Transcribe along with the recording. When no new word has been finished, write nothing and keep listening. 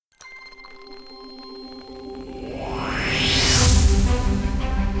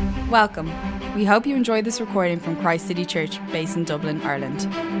Welcome. We hope you enjoyed this recording from Christ City Church, based in Dublin, Ireland.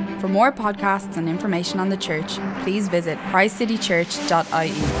 For more podcasts and information on the church, please visit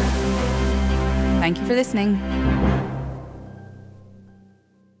christcitychurch.ie. Thank you for listening.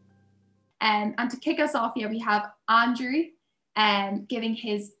 And to kick us off here, we have Andrew giving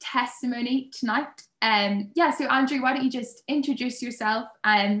his testimony tonight. So Andrew, why don't you just introduce yourself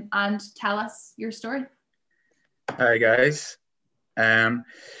and tell us your story? Hi guys.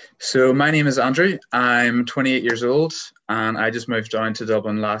 So my name is Andrew. I'm 28 years old and I just moved down to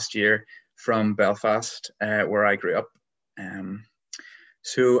Dublin last year from Belfast, where I grew up.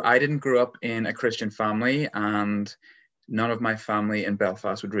 So I didn't grow up in a Christian family, and none of my family in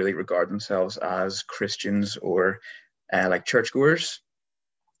Belfast would really regard themselves as Christians or like churchgoers.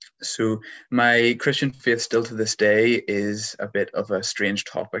 So my Christian faith still to this day is a bit of a strange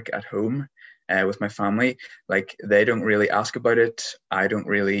topic at home. With my family. Like, they don't really ask about it. I don't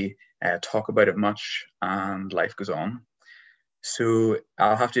really talk about it much, and life goes on. So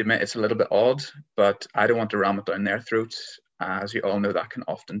I'll have to admit it's a little bit odd, but I don't want to ram it down their throats. As you all know, that can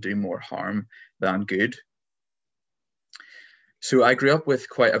often do more harm than good. So I grew up with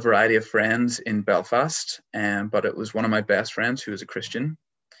quite a variety of friends in Belfast, but it was one of my best friends who was a Christian.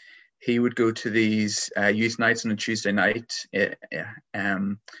 He would go to these youth nights on a Tuesday night at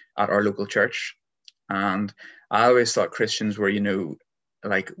our local church. And I always thought Christians were,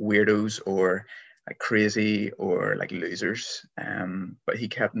 like weirdos or like crazy or like losers. But he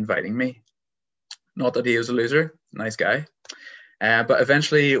kept inviting me. Not that he was a loser, nice guy. But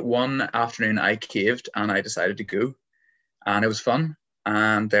eventually one afternoon I caved and I decided to go. And it was fun.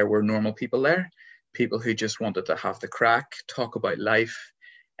 And there were normal people there, people who just wanted to have the crack, talk about life,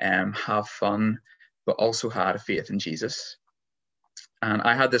 have fun, but also had a faith in Jesus. And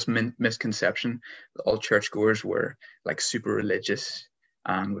I had this misconception that all churchgoers were like super religious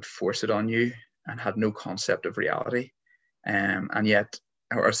and would force it on you and had no concept of reality. And yet,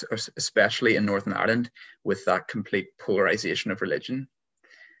 or especially in Northern Ireland, with that complete polarization of religion.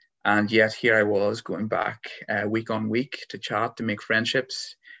 And yet here I was going back week on week to chat, to make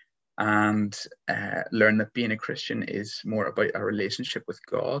friendships, and learn that being a Christian is more about a relationship with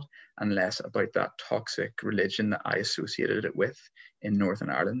God and less about that toxic religion that I associated it with in Northern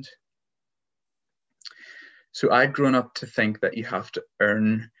Ireland. So I'd grown up to think that you have to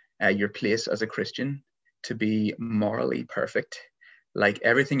earn your place as a Christian to be morally perfect. Like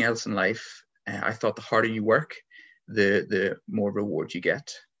everything else in life, I thought the harder you work, the more reward you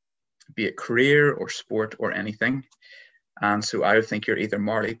get, be it career or sport or anything. And so I would think you're either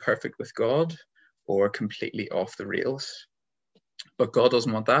morally perfect with God or completely off the rails. But God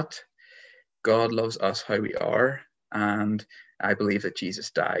doesn't want that. God loves us how we are. And I believe that Jesus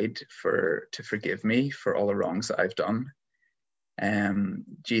died to forgive me for all the wrongs that I've done.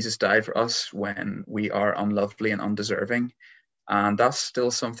 Jesus died for us when we are unlovely and undeserving. And that's still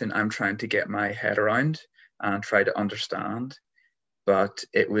something I'm trying to get my head around and try to understand. But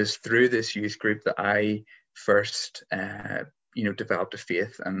it was through this youth group that I first developed a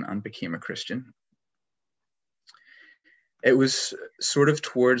faith and became a Christian. It was sort of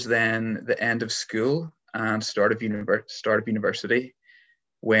towards then the end of school and start of university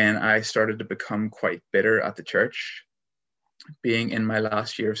when I started to become quite bitter at the church. Being in my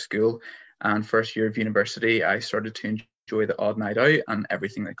last year of school and first year of university, I started to enjoy the odd night out and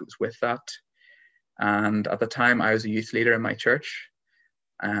everything that goes with that. And at the time I was a youth leader in my church.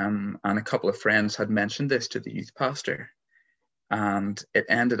 And a couple of friends had mentioned this to the youth pastor. And it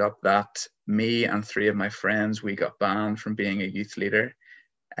ended up that me and three of my friends, we got banned from being a youth leader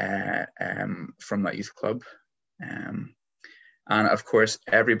from that youth club. And of course,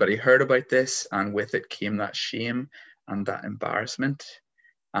 everybody heard about this, and with it came that shame and that embarrassment.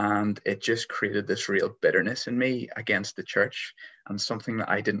 And it just created this real bitterness in me against the church and something that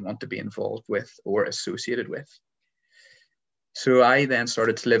I didn't want to be involved with or associated with. So I then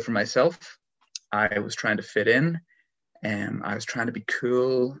started to live for myself. I was trying to fit in. I was trying to be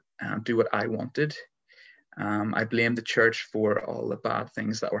cool and do what I wanted. I blamed the church for all the bad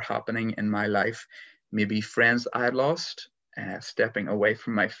things that were happening in my life. Maybe friends I had lost, stepping away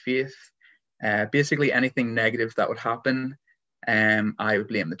from my faith. Basically anything negative that would happen, I would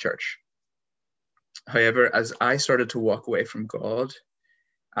blame the church. However, as I started to walk away from God,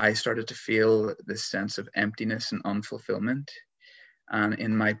 I started to feel this sense of emptiness and unfulfillment. And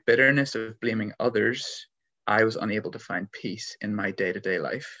in my bitterness of blaming others, I was unable to find peace in my day-to-day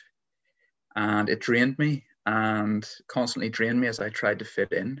life. And it drained me and constantly drained me as I tried to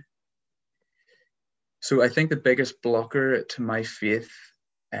fit in. So I think the biggest blocker to my faith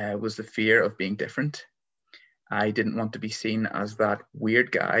was the fear of being different. I didn't want to be seen as that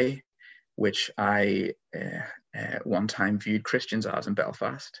weird guy, which I one time viewed Christians as in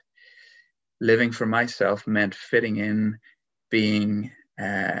Belfast. Living for myself meant fitting in, being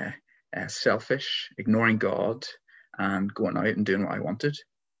selfish, ignoring God, and going out and doing what I wanted.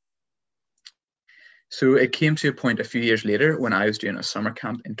 So it came to a point a few years later when I was doing a summer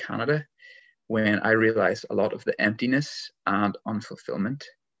camp in Canada, when I realized a lot of the emptiness and unfulfillment.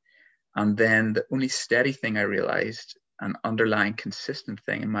 And then the only steady thing I realized, an underlying consistent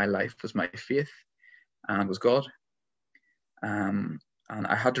thing in my life, was my faith and was God. And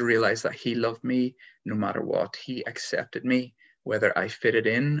I had to realize that he loved me no matter what. He accepted me, whether I fitted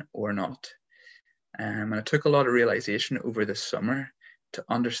in or not. And it took a lot of realization over the summer to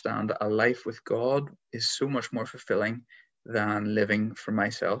understand that a life with God is so much more fulfilling than living for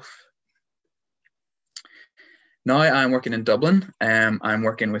myself. Now I'm working in Dublin. I'm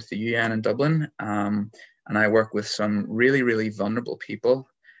working with the UN in Dublin, and I work with some really, really vulnerable people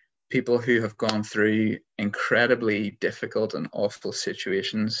who have gone through incredibly difficult and awful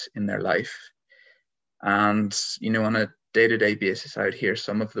situations in their life. And, on a day-to-day basis, I would hear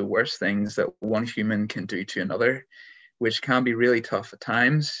some of the worst things that one human can do to another, which can be really tough at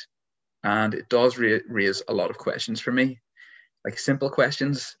times. And it does raise a lot of questions for me, like simple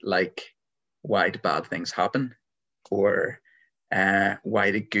questions like, why do bad things happen? Or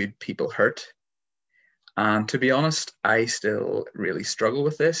why do good people hurt? And to be honest, I still really struggle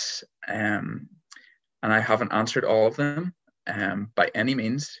with this. And I haven't answered all of them by any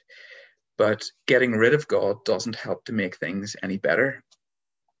means. But getting rid of God doesn't help to make things any better.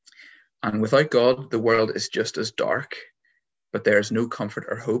 And without God, the world is just as dark, but there is no comfort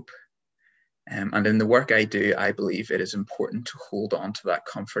or hope. And in the work I do, I believe it is important to hold on to that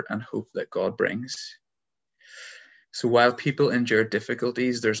comfort and hope that God brings. So while people endure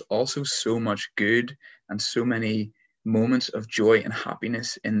difficulties, there's also so much good and so many moments of joy and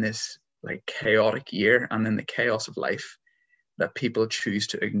happiness in this like chaotic year and in the chaos of life that people choose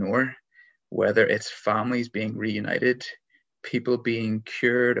to ignore, whether it's families being reunited, people being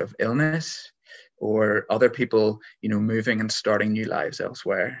cured of illness, or other people, moving and starting new lives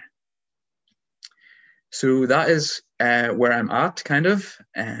elsewhere. So that is where I'm at, kind of.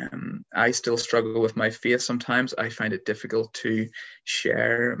 I still struggle with my faith sometimes. I find it difficult to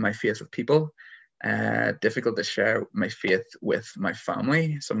share my faith with people, difficult to share my faith with my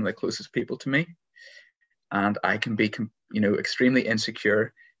family, some of the closest people to me. And I can be, extremely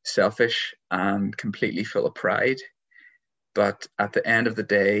insecure, selfish, and completely full of pride. But at the end of the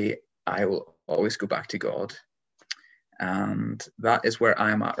day, I will always go back to God. And that is where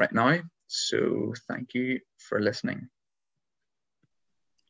I am at right now. So thank you for listening.